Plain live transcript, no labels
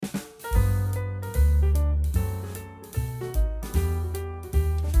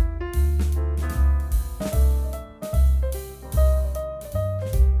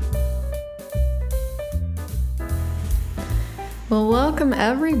Well, welcome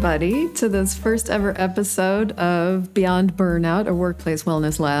everybody to this first ever episode of Beyond Burnout, a workplace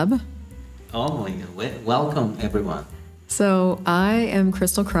wellness lab. Oh, yeah. Welcome everyone. So I am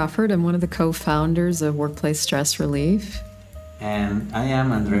Crystal Crawford. I'm one of the co-founders of Workplace Stress Relief. And I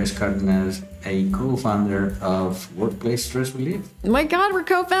am Andres Cardenas, a co-founder of Workplace Stress Relief. My God, we're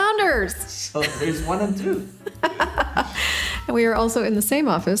co-founders. So there's one and two. And we are also in the same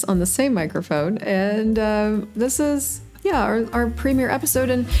office on the same microphone. And this is, our premiere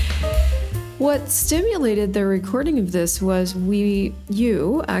episode. And what stimulated the recording of this was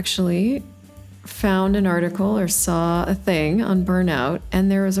you actually found an article or saw a thing on Burnout,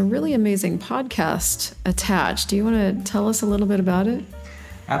 and there was a really amazing podcast attached. Do you want to tell us a little bit about it?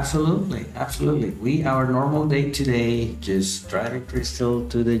 Absolutely. Our normal day today, just driving Crystal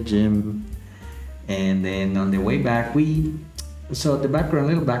to the gym, and then on the way back, little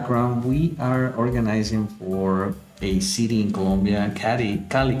background, we are organizing for a city in Colombia, Cali,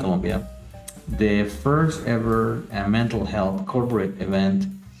 Colombia, the first ever mental health corporate event.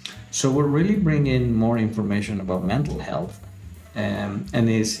 So we're really bringing more information about mental health and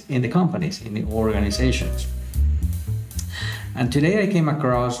is in the companies, in the organizations. And today I came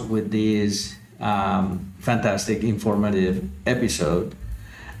across with this fantastic, informative episode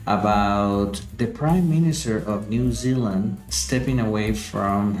about the Prime Minister of New Zealand stepping away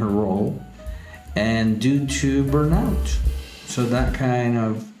from her role and due to burnout. So that kind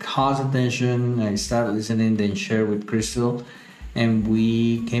of caused attention. I started listening, then shared with Crystal, and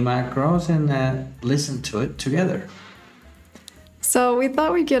we came across and listened to it together. So we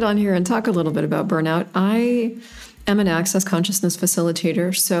thought we'd get on here and talk a little bit about burnout. I am an access consciousness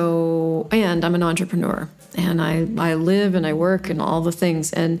facilitator, and I'm an entrepreneur, and I live and I work and all the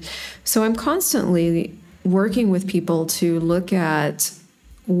things. And so I'm constantly working with people to look at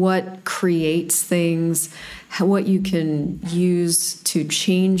what creates things, what you can use to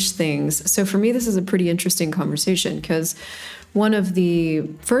change things. So for me, this is a pretty interesting conversation because one of the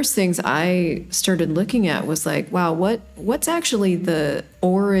first things I started looking at was like, wow, what's actually the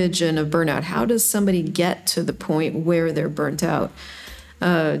origin of burnout? How does somebody get to the point where they're burnt out?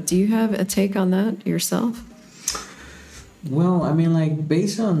 Do you have a take on that yourself? Well, I mean,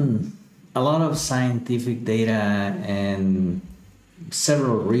 based on a lot of scientific data and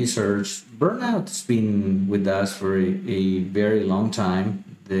several research, burnout has been with us for a very long time.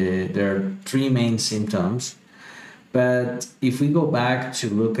 There are three main symptoms. But if we go back to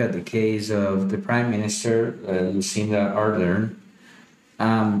look at the case of the Prime Minister, Lucinda Ardern,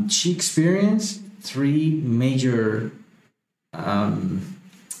 she experienced three major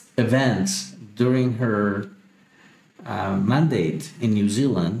events during her mandate in New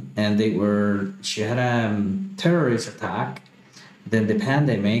Zealand, and she had a terrorist attack, then the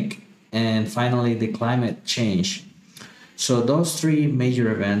pandemic, and finally the climate change. So those three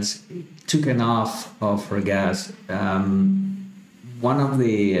major events took an off of her gas. One of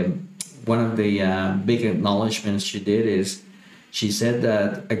the big acknowledgments she did is she said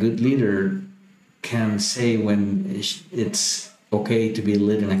that a good leader can say when it's okay to be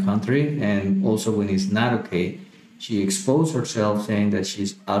led in a country, and also when it's not okay. She exposed herself saying that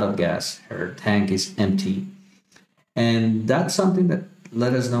she's out of gas, her tank is empty. And that's something that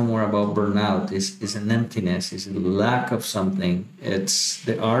let us know more about burnout is an emptiness, is a lack of something.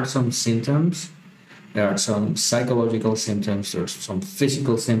 There are some symptoms, there are some psychological symptoms, there's some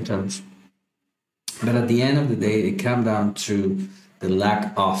physical symptoms. But at the end of the day, it comes down to the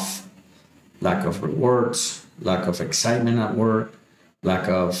lack of rewards, lack of excitement at work, lack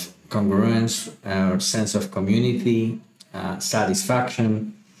of congruence, sense of community,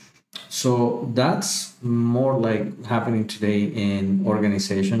 satisfaction. So that's more like happening today in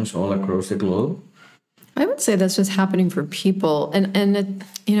organizations all across the globe. I would say that's just happening for people. And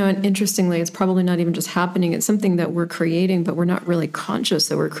interestingly, it's probably not even just happening. It's something that we're creating, but we're not really conscious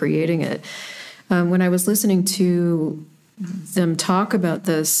that we're creating it. When I was listening to them talk about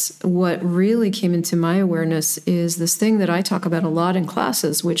this, what really came into my awareness is this thing that I talk about a lot in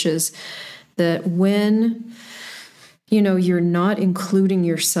classes, which is that when you're not including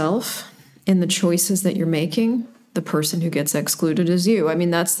yourself in the choices that you're making, the person who gets excluded is you. I mean,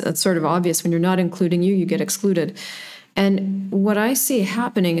 that's sort of obvious. When you're not including you get excluded. And what I see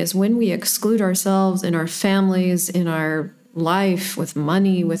happening is when we exclude ourselves in our families, in our life, with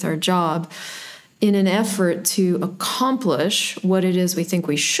money, with our job, in an effort to accomplish what it is we think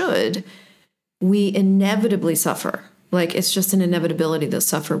we should, we inevitably suffer. Like, it's just an inevitability that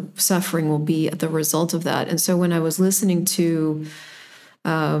suffering will be the result of that. And so when I was listening to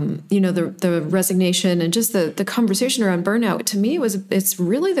the resignation and just the conversation around burnout. To me, it's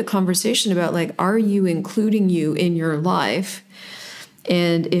really the conversation about like, are you including you in your life?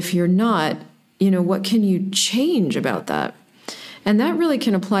 And if you're not, what can you change about that? And that really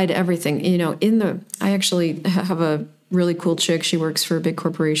can apply to everything. I actually have a really cool chick. She works for a big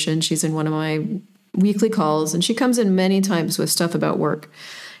corporation. She's in one of my weekly calls, and she comes in many times with stuff about work.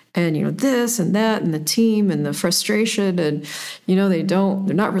 And, this and that and the team and the frustration and,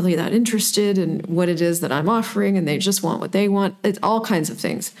 they're not really that interested in what it is that I'm offering, and they just want what they want. It's all kinds of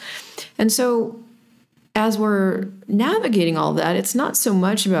things. And so as we're navigating all that, it's not so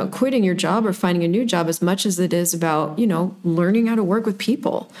much about quitting your job or finding a new job as much as it is about, learning how to work with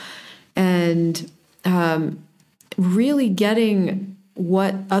people and really getting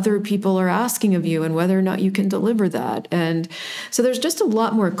what other people are asking of you and whether or not you can deliver that. And so there's just a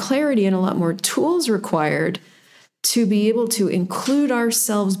lot more clarity and a lot more tools required to be able to include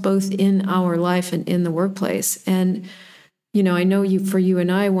ourselves both in our life and in the workplace. And, I know for you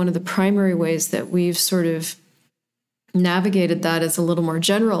and I, one of the primary ways that we've sort of navigated that is a little more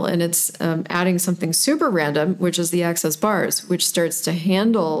general, and it's adding something super random, which is the access bars, which starts to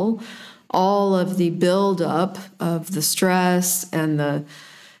handle all of the buildup of the stress and the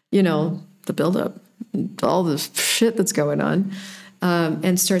buildup, all the shit that's going on,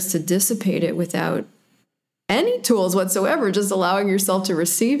 and starts to dissipate it without any tools whatsoever, just allowing yourself to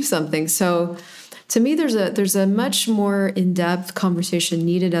receive something. So to me, there's a much more in-depth conversation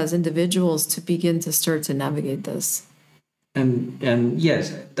needed as individuals to begin to start to navigate this. And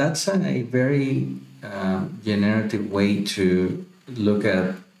yes, that's a very generative way to look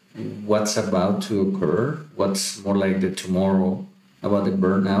at what's about to occur, what's more like the tomorrow about the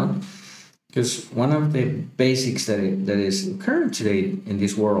burnout. Because one of the basics that is occurring today in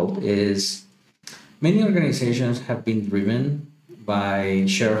this world is many organizations have been driven by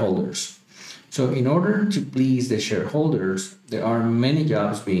shareholders. So in order to please the shareholders, there are many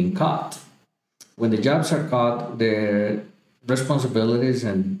jobs being cut. When the jobs are cut, the responsibilities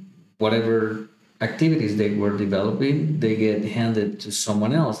and whatever activities they were developing, they get handed to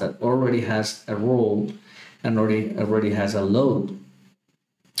someone else that already has a role and already has a load.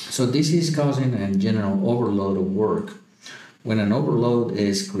 So this is causing a general overload of work. When an overload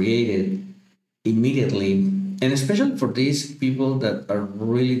is created immediately, and especially for these people that are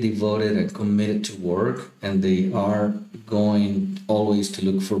really devoted and committed to work, and they are going always to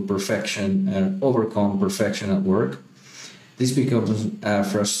look for perfection and overcome perfection at work, this becomes a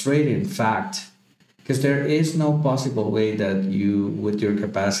frustrating fact, because there is no possible way that you, with your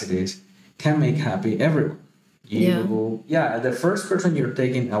capacities, can make happy everyone. The first person you're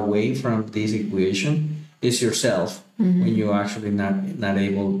taking away from this equation is yourself, when you're actually not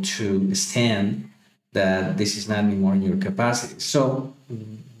able to stand that this is not anymore in your capacity. So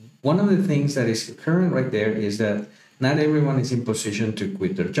one of the things that is occurring right there is that not everyone is in position to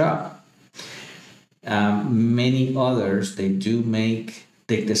quit their job. Many others, they do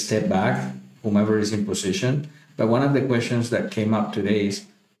take the step back, whomever is in position. But one of the questions that came up today is,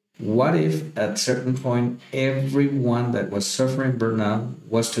 what if at a certain point, everyone that was suffering burnout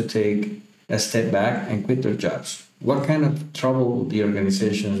was to take a step back and quit their jobs? What kind of trouble would the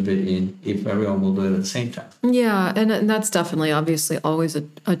organizations be in if everyone will do it at the same time? Yeah, and that's definitely, obviously, always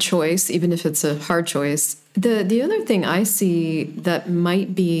a choice, even if it's a hard choice. The other thing I see that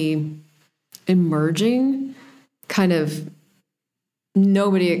might be emerging, kind of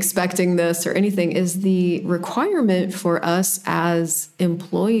nobody expecting this or anything, is the requirement for us as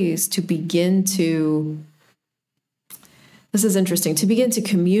employees to begin to, this is interesting, to begin to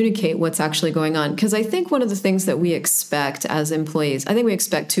communicate what's actually going on. Because I think one of the things that we expect as employees, I think we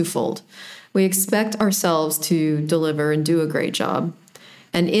expect twofold. We expect ourselves to deliver and do a great job.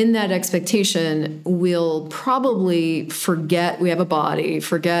 And in that expectation, we'll probably forget we have a body,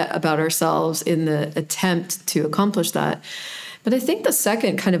 forget about ourselves in the attempt to accomplish that. But I think the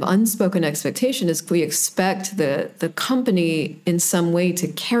second kind of unspoken expectation is we expect the company in some way to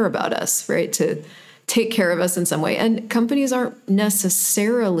care about us, right? To take care of us in some way. And companies haven't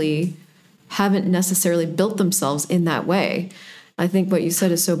necessarily built themselves in that way. I think what you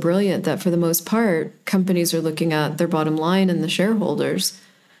said is so brilliant that for the most part, companies are looking at their bottom line and the shareholders,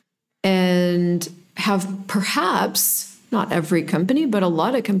 and have perhaps, not every company, but a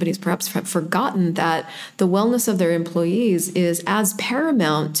lot of companies perhaps have forgotten that the wellness of their employees is as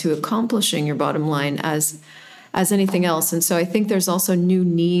paramount to accomplishing your bottom line as anything else. And so I think there's also new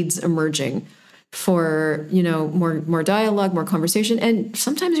needs emerging for, more dialogue, more conversation. And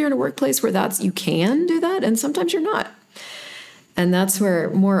sometimes you're in a workplace where you can do that, and sometimes you're not. And that's where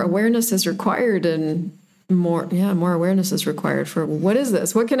more awareness is required. And more awareness is required for what is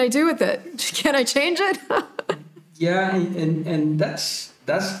this? What can I do with it? Can I change it? Yeah, and that's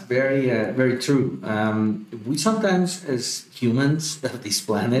very very true. We sometimes, as humans of this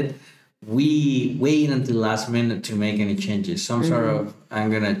planet, we wait until last minute to make any changes. Some sort of,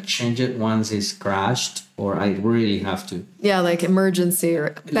 I'm gonna change it once it's crashed, or I really have to. Yeah, like emergency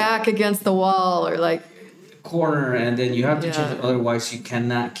or back against the wall or like Corner, and then you have to change it. Otherwise, you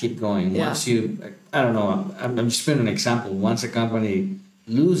cannot keep going. Yeah. Once you, I don't know. I'm just putting an example. Once a company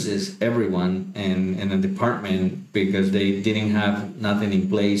loses everyone in a department because they didn't have nothing in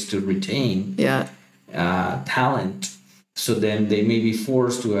place to retain talent, so then they may be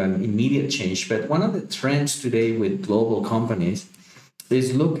forced to an immediate change. But one of the trends today with global companies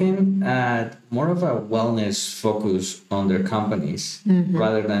is looking at more of a wellness focus on their companies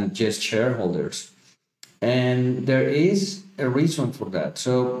rather than just shareholders. And there is a reason for that.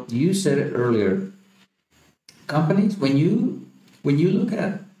 So you said it earlier, companies, when you look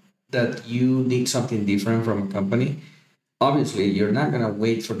at that you need something different from a company, obviously you're not going to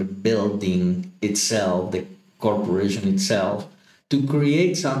wait for the building itself, the corporation itself, to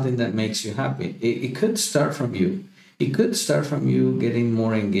create something that makes you happy. It could start from you. It could start from you getting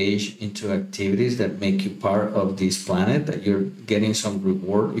more engaged into activities that make you part of this planet, that you're getting some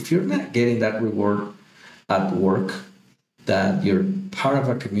reward. If you're not getting that reward at work, that you're part of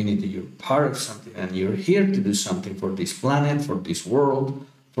a community, you're part of something, and you're here to do something for this planet, for this world,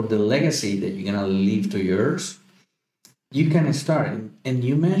 for the legacy that you're going to leave to yours, you can start. And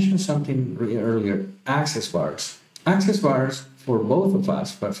you mentioned something earlier, access bars. Access bars for both of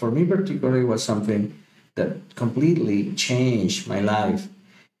us, but for me particularly, was something that completely changed my life.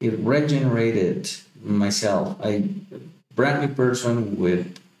 It regenerated myself. A brand new person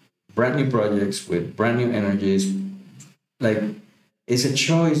with brand new projects, with brand new energies. Like, it's a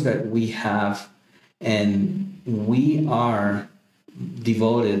choice that we have, and we are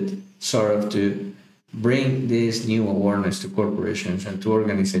devoted sort of to bring this new awareness to corporations and to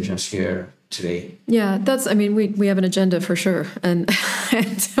organizations here today. Yeah, we have an agenda for sure, and,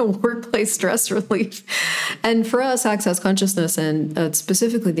 and workplace stress relief. And for us, access consciousness, and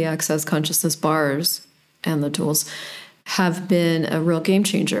specifically the access consciousness bars and the tools, have been a real game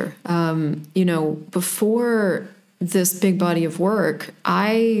changer. Before this big body of work,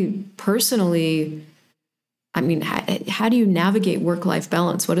 I personally, how do you navigate work-life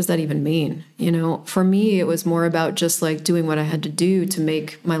balance? What does that even mean? For me, it was more about just like doing what I had to do to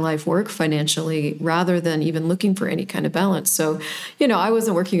make my life work financially rather than even looking for any kind of balance. So, I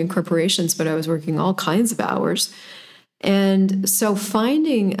wasn't working in corporations, but I was working all kinds of hours. And so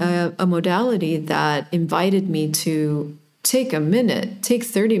finding a modality that invited me to take a minute, take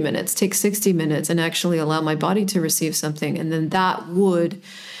 30 minutes, take 60 minutes, and actually allow my body to receive something. And then that would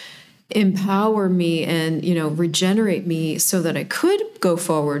empower me and, regenerate me so that I could go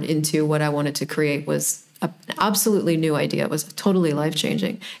forward into what I wanted to create was an absolutely new idea. It was totally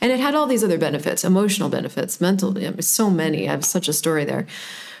life-changing. And it had all these other benefits, emotional benefits, mental, so many. I have such a story there.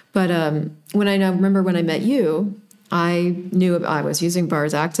 But when I met you, I knew I was using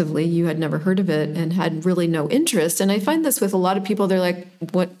bars actively. You had never heard of it and had really no interest. And I find this with a lot of people. They're like,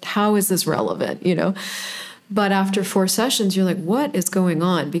 how is this relevant? But after 4 sessions, you're like, what is going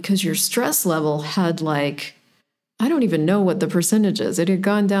on? Because your stress level had I don't even know what the percentage is. It had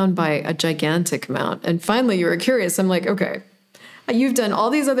gone down by a gigantic amount. And finally you were curious. I'm like, okay, you've done all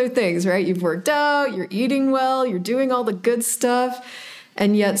these other things, right? You've worked out, you're eating well, you're doing all the good stuff,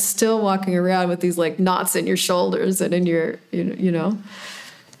 and yet still walking around with these knots in your shoulders and in your,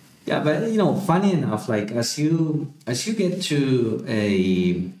 Yeah, but funny enough, as you get to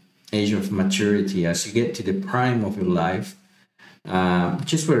a age of maturity, as you get to the prime of your life,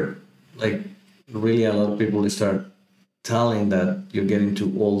 just where really a lot of people start telling that you're getting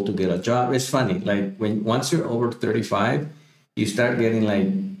too old to get a job. It's funny, once you're over 35, you start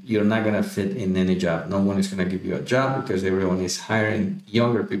getting you're not going to fit in any job. No one is going to give you a job because everyone is hiring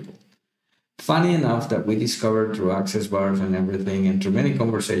younger people. Funny enough that we discovered through access bars and everything and through many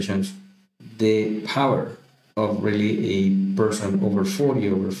conversations, the power of really a person over 40,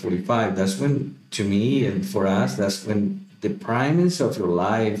 over 45. That's when, to me and for us, that's when the primacy of your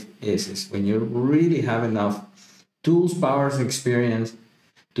life is when you really have enough tools, powers, experience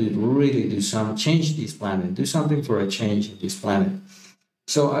to really change this planet, do something for a change in this planet.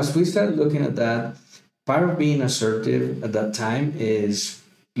 So as we start looking at that, part of being assertive at that time is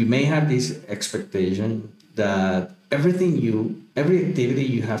you may have this expectation that every activity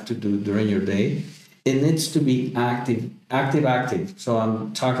you have to do during your day, it needs to be active. So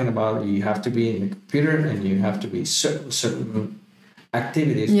I'm talking about you have to be in the computer and you have to be certain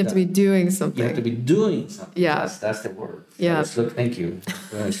activities. You have to be doing You something. have to be doing something. Yeah. That's the word. Yeah. Thank you.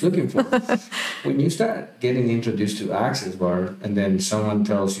 What I was looking for. When you start getting introduced to access bar, and then someone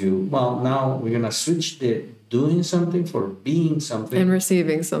tells you, well, now we're going to switch the doing something for being something. And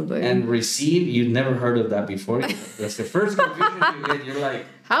receiving something. And receive, you've never heard of that before. That's the first confusion you get. You're like,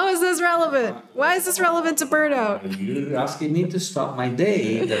 how is this relevant? Why is this relevant to burnout? You're asking me to stop my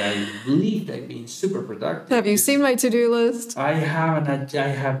day that I believed I'd been super productive. Have you seen my to-do list? I haven't. I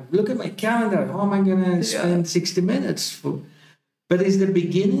have. Look at my calendar. How am I going to spend 60 minutes for? But it's the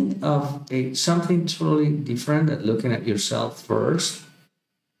beginning of something totally different than looking at yourself first.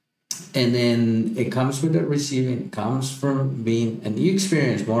 And then it comes with the receiving, it comes from being, and you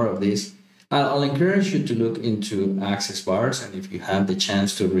experience more of this. I'll encourage you to look into access bars, and if you have the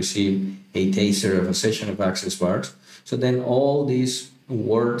chance to receive a taster of a session of access bars, so then all these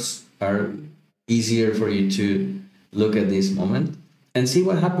words are easier for you to look at this moment and see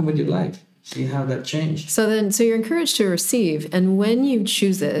what happened with your life. See how that changed. So you're encouraged to receive, and when you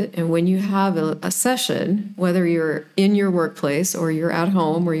choose it, and when you have a session, whether you're in your workplace or you're at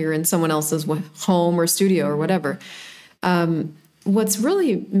home or you're in someone else's home or studio or whatever, what's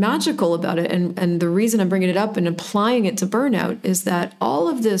really magical about it, and the reason I'm bringing it up and applying it to burnout, is that all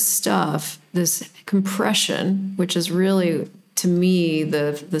of this stuff, this compression, which is really, to me,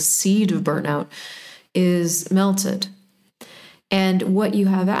 the seed of burnout, is melted. And what you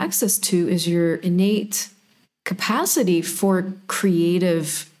have access to is your innate capacity for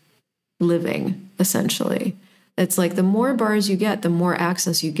creative living, essentially. It's like the more bars you get, the more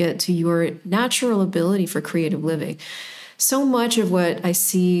access you get to your natural ability for creative living. So much of what I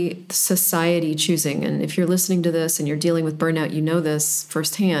see society choosing, and if you're listening to this and you're dealing with burnout, you know this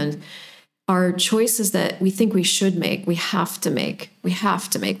firsthand, are choices that we think we should make, we have to make. We have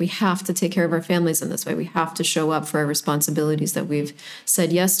to take care of our families in this way. We have to show up for our responsibilities that we've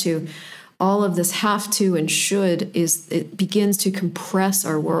said yes to. All of this have to and should it begins to compress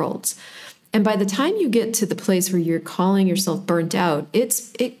our worlds. And by the time you get to the place where you're calling yourself burnt out,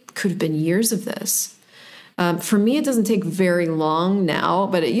 it could have been years of this. For me, it doesn't take very long now,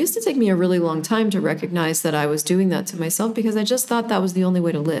 but it used to take me a really long time to recognize that I was doing that to myself because I just thought that was the only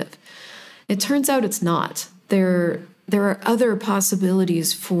way to live. It turns out it's not. There are other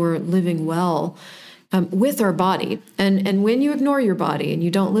possibilities for living well with our body. And when you ignore your body and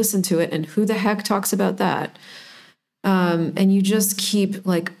you don't listen to it, and who the heck talks about that? And you just keep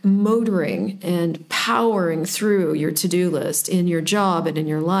like motoring and powering through your to-do list in your job and in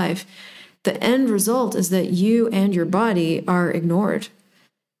your life, the end result is that you and your body are ignored.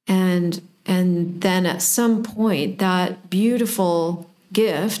 And then at some point, that beautiful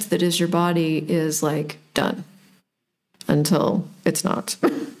gift that is your body is like done until it's not.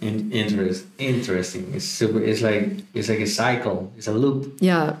 Interesting. It's like a cycle. It's a loop.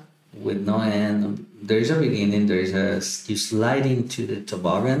 Yeah. With no end. There's a beginning. You slide into the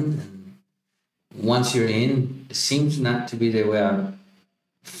toboggan, and once you're in, it seems not to be the way out.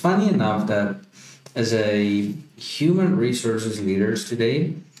 Funny enough that as a human resources leaders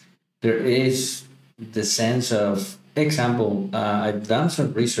today, there is the sense of example. I've done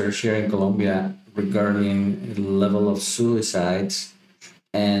some research here in Colombia regarding the level of suicides,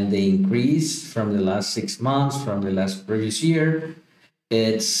 and the increase from the last 6 months, from the last previous year,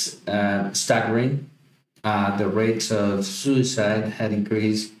 it's staggering. The rates of suicide had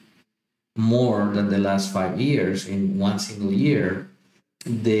increased more than the last 5 years in one single year.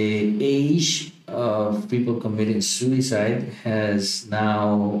 The age of people committing suicide has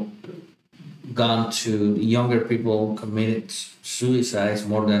now gone to younger people committed suicides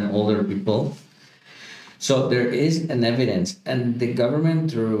more than older people. So there is an evidence, and the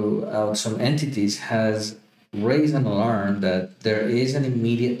government throughout some entities has raised an alarm that there is an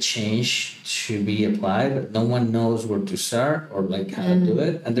immediate change to be applied, but no one knows where to start or like how to do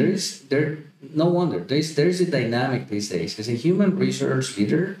it. And no wonder there's a dynamic these days. As a human resource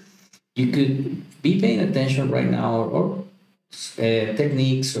leader, you could be paying attention right now or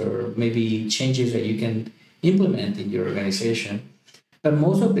techniques or maybe changes that you can implement in your organization. But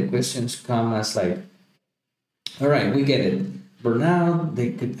most of the questions come as like, all right, we get it. Burnout,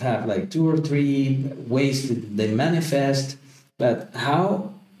 they could have like 2 or 3 ways that they manifest, but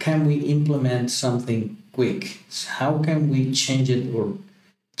how can we implement something quick? How can we change it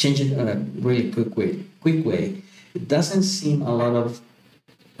in a really quick way? It doesn't seem a lot of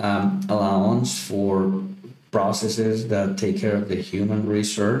allowance for processes that take care of the human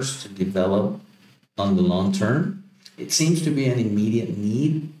resource to develop on the long term. It seems to be an immediate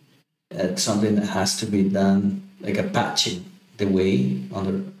need. It's something that has to be done, like a patching the way,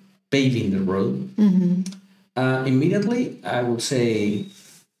 paving the road. Immediately, I would say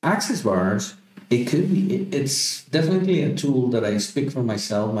access bars. It could be. It's definitely a tool that I speak for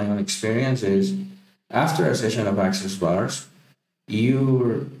myself. My own experience is after a session of access bars,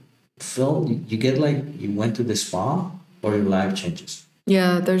 you you get like you went to the spa or your life changes.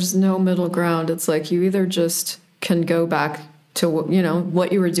 Yeah, there's no middle ground. It's like you either just can go back to,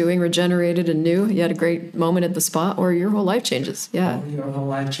 what you were doing, regenerated and new. You had a great moment at the spa, or your whole life changes. Yeah. Or your whole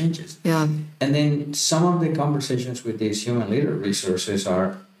life changes. Yeah. And then some of the conversations with these human leader resources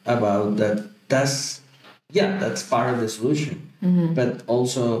are about that. That's part of the solution. Mm-hmm. But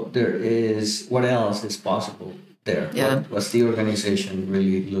also there is what else is possible there. Yeah. What's the organization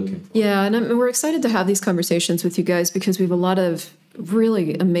really looking for? Yeah, and we're excited to have these conversations with you guys because we have a lot of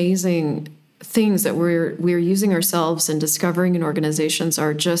really amazing things that we're using ourselves and discovering in organizations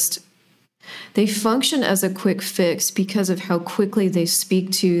are just, they function as a quick fix because of how quickly they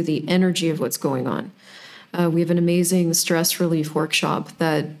speak to the energy of what's going on. We have an amazing stress relief workshop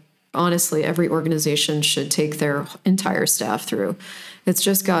that honestly every organization should take their entire staff through. It's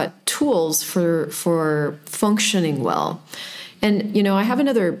just got tools for functioning well. And, I have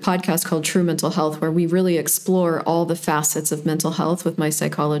another podcast called True Mental Health where we really explore all the facets of mental health with my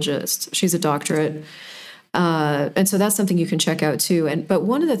psychologist. She's a doctorate. And so that's something you can check out too. But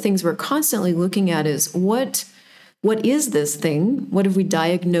one of the things we're constantly looking at is what is this thing? What have we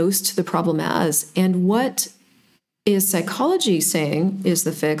diagnosed the problem as? And what is psychology saying is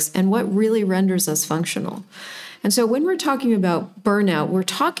the fix? And what really renders us functional? And so when we're talking about burnout, we're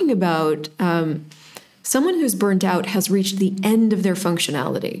talking about someone who's burnt out has reached the end of their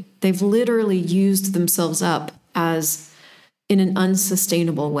functionality. They've literally used themselves up as in an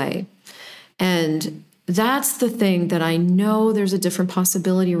unsustainable way. And that's the thing that I know there's a different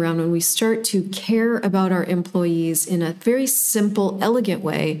possibility around when we start to care about our employees in a very simple, elegant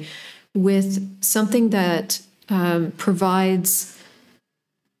way with something that provides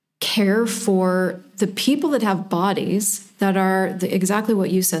care for the people that have bodies that are exactly what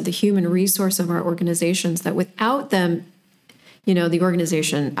you said, the human resource of our organizations, that without them, the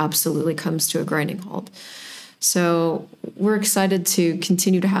organization absolutely comes to a grinding halt. So we're excited to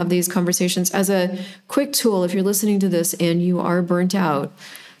continue to have these conversations. As a quick tool, if you're listening to this and you are burnt out,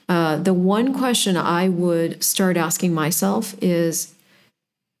 the one question I would start asking myself is,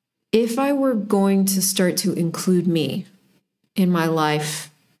 if I were going to start to include me in my life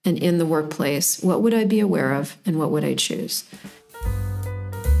and in the workplace, what would I be aware of and what would I choose?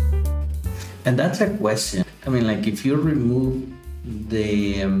 And that's a question. I mean, like if you remove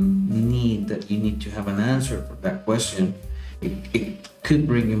the need that you need to have an answer for that question, it could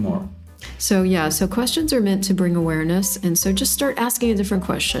bring you more. So questions are meant to bring awareness. And so just start asking a different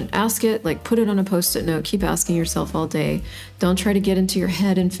question. Ask it, like put it on a Post-it note, keep asking yourself all day. Don't try to get into your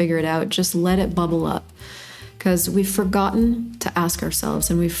head and figure it out. Just let it bubble up. Because we've forgotten to ask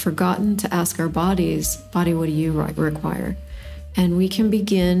ourselves and we've forgotten to ask our bodies, body, what do you require? And we can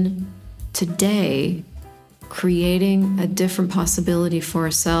begin today creating a different possibility for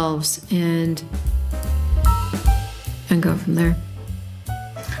ourselves and go from there.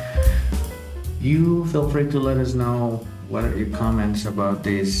 You feel free to let us know what are your comments about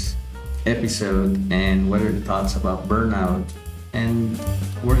this episode and what are your thoughts about burnout. And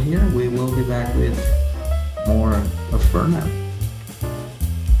we're here. We will be back with more of Burnout.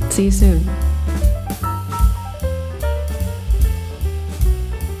 See you soon.